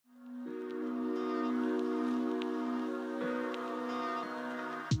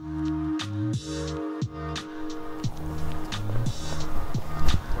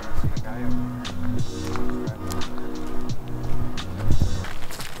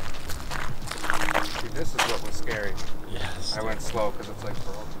I went slow because it's like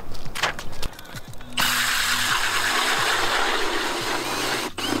broke.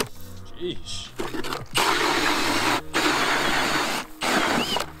 Jeez.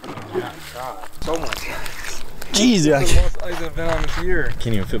 Yeah, God. So much. Jeez, yeah. This is the most ice I've been on this year.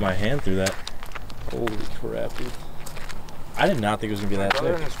 Can't even fit my hand through that. Holy crap, dude. I did not think it was gonna be that My brother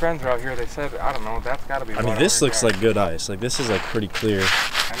thick. and his friends are out here. They said, I don't know, that's got to be. I mean, this looks like good ice. Like, this is like pretty clear.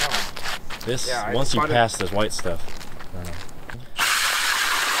 I know. This, Yeah, once you pass this white stuff. I don't know.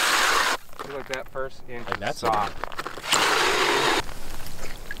 Do like that first inch. Like, that's soft.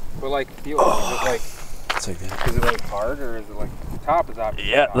 But like, feel is it like? It's like that. Is it like hard or is it like the top is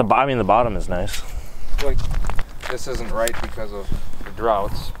obviously? Yeah, soft. I mean, the bottom is nice. I feel like this isn't right because of the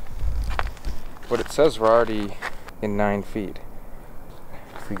droughts. But it says we're already in 9 feet.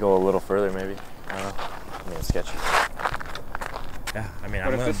 If we go a little further, maybe. I don't know. I mean, it's sketchy. Yeah, I mean,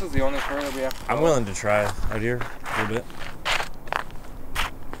 But if this is the only further we have to go, I'm willing to try out here a little bit.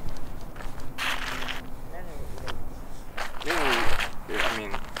 I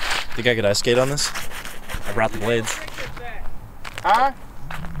mean, Think I could ice skate on this? I brought the blades. huh?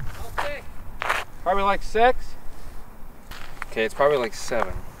 Probably like 6. Okay, it's probably like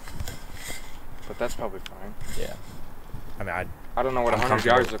 7. But that's probably fine. Yeah. I mean, I don't know what I'm 100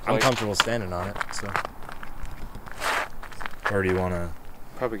 yards look I'm like. comfortable standing on it, so. Or do you want to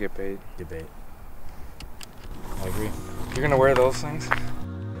Probably get paid. debate? I agree. You're gonna wear those things?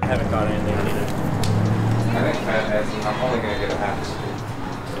 I haven't got anything I needed. I think Pat has them. I'm only gonna get a half speed.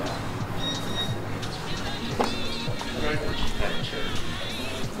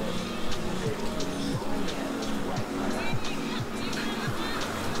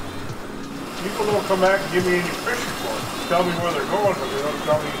 People don't come back and give me any fish reports. Tell me where they're going, but they don't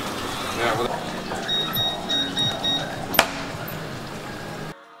tell me. Yeah, well,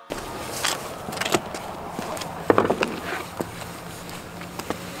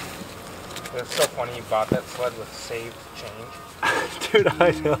 it's so funny you bought that sled with saved change. Dude,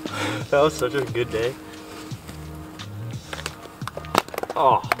 I know. That was such a good day.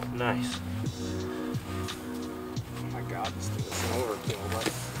 Oh, nice. Oh my god, this thing is an overkill, but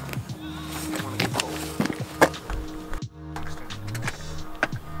I want to get cold.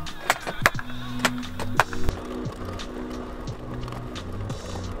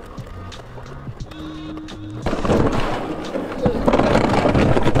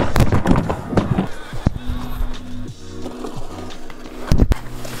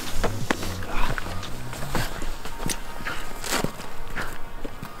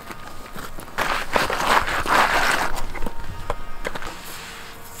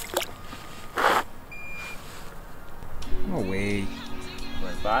 No way.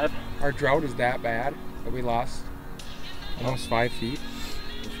 5? Our drought is that bad that we lost almost 5 feet.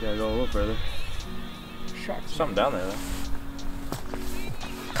 Just gotta go a little further. Shucks. Something down there, though.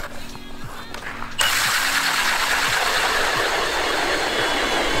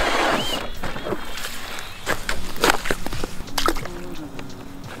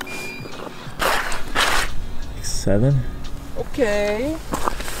 Seven? Okay.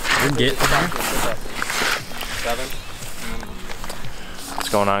 We're getting there. 7. What's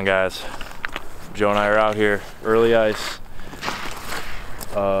going on, guys? Joe and I are out here, early ice.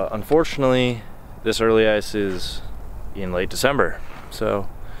 Unfortunately, this early ice is in late December, so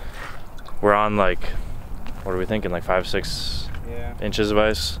we're on like, what are we thinking, like 5-6 Yeah. inches of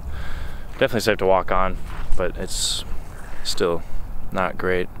ice. Definitely safe to walk on, but it's still not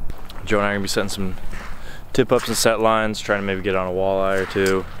great. Joe and I are gonna be setting some tip-ups and set lines, trying to maybe get on a walleye or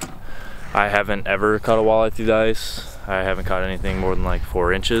 2. I haven't ever caught a walleye through the ice. I haven't caught anything more than like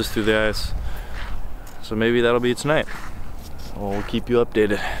 4 inches through the ice. So maybe that'll be tonight. We'll keep you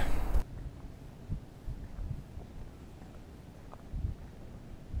updated.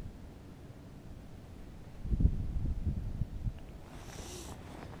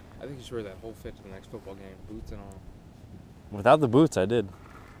 I think you should wear that whole fit to the next football game, boots and all. Without the boots, I did.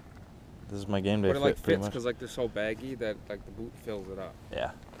 This is my game day But it fit, like pretty fits much. because like they're so baggy that like the boot fills it up.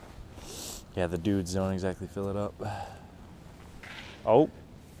 Yeah. Yeah, the dudes don't exactly fill it up. Oh.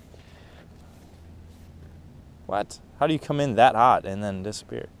 What? How do you come in that hot and then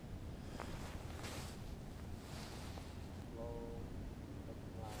disappear?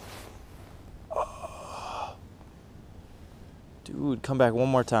 Oh. Dude, come back one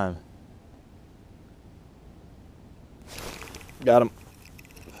more time. Got him.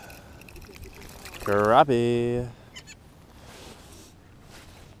 Crappie.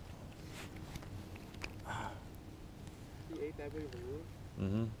 He ate that big of a root?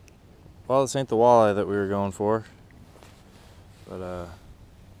 Mm-hmm. Well, this ain't the walleye that we were going for. But, I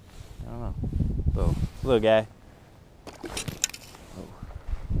don't know. Little guy.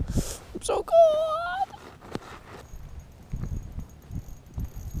 I'm so cold.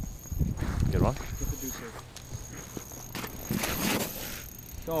 Good one. Get the deuce here.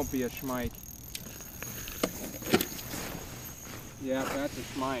 Don't be a schmike. Yeah, that's a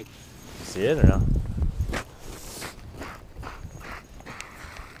schmike. See it or no?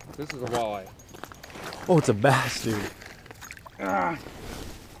 This is a walleye. Oh, it's a bass, dude. Ah,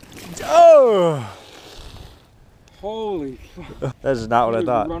 Oh! holy fuck. That is not what I Dude,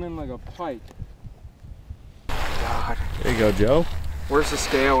 thought. running like a pike. God. There you go, Joe. Where's the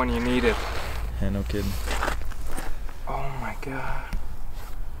scale when you need it? Yeah, no kidding. Oh my god.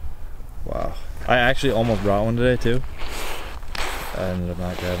 Wow. I actually almost brought one today, too. I ended up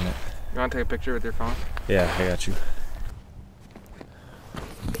not grabbing it. You want to take a picture with your phone? Yeah, I got you.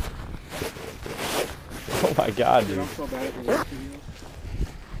 Oh my god, Dude, dude. I'm so bad at the work videos.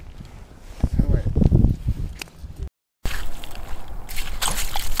 How do I...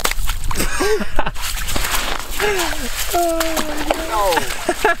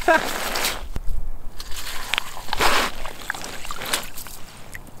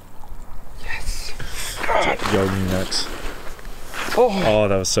 Yes. God. Yo, you nuts. Oh, Oh,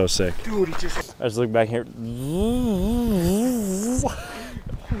 that was so sick. dude, he just... I just look back here. Holy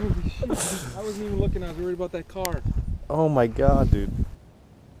shit. I wasn't even looking. I was worried about that card. Oh my god, dude.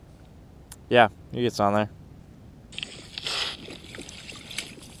 Yeah, he gets on there.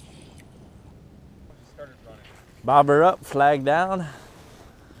 Bobber up, flag down.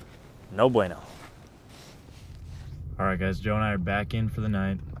 No bueno. All right, guys, Joe and I are back in for the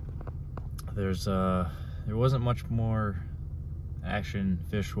night. There wasn't much more action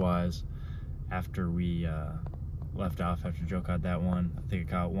fish-wise after we left off after Joe caught that one. I think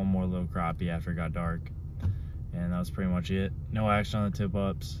I caught one more little crappie after it got dark, and that was pretty much it. No action on the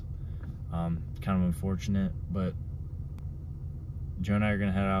tip-ups. Kind of unfortunate, but Joe and I are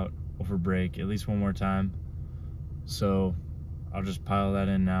gonna head out over break at least one more time. So I'll just pile that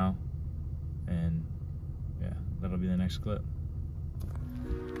in now, and yeah, that'll be the next clip.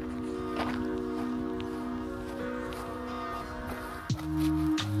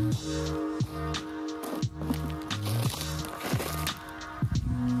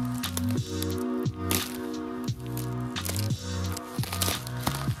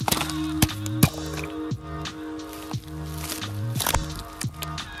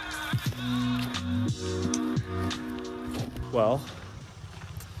 Well,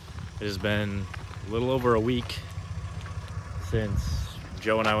 it has been a little over a week since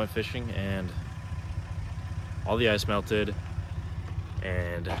Joe and I went fishing, and all the ice melted,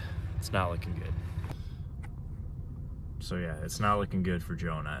 and it's not looking good. So yeah, it's not looking good for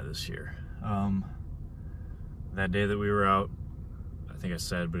Joe and I this year. That day that we were out, I think I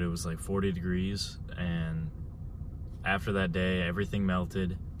said, but it was like 40 degrees, and after that day, everything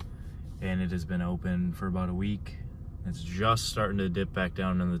melted, and it has been open for about a week. It's just starting to dip back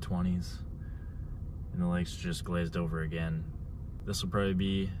down in the 20s, and the lake's just glazed over again. This will probably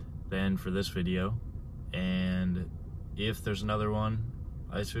be the end for this video, and if there's another one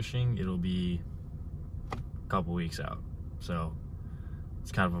ice fishing, it'll be a couple weeks out. So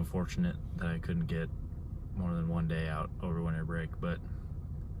it's kind of unfortunate that I couldn't get more than one day out over winter break, but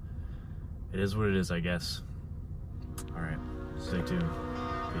it is what it is, I guess. All right, stay tuned.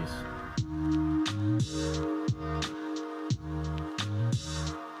 Peace.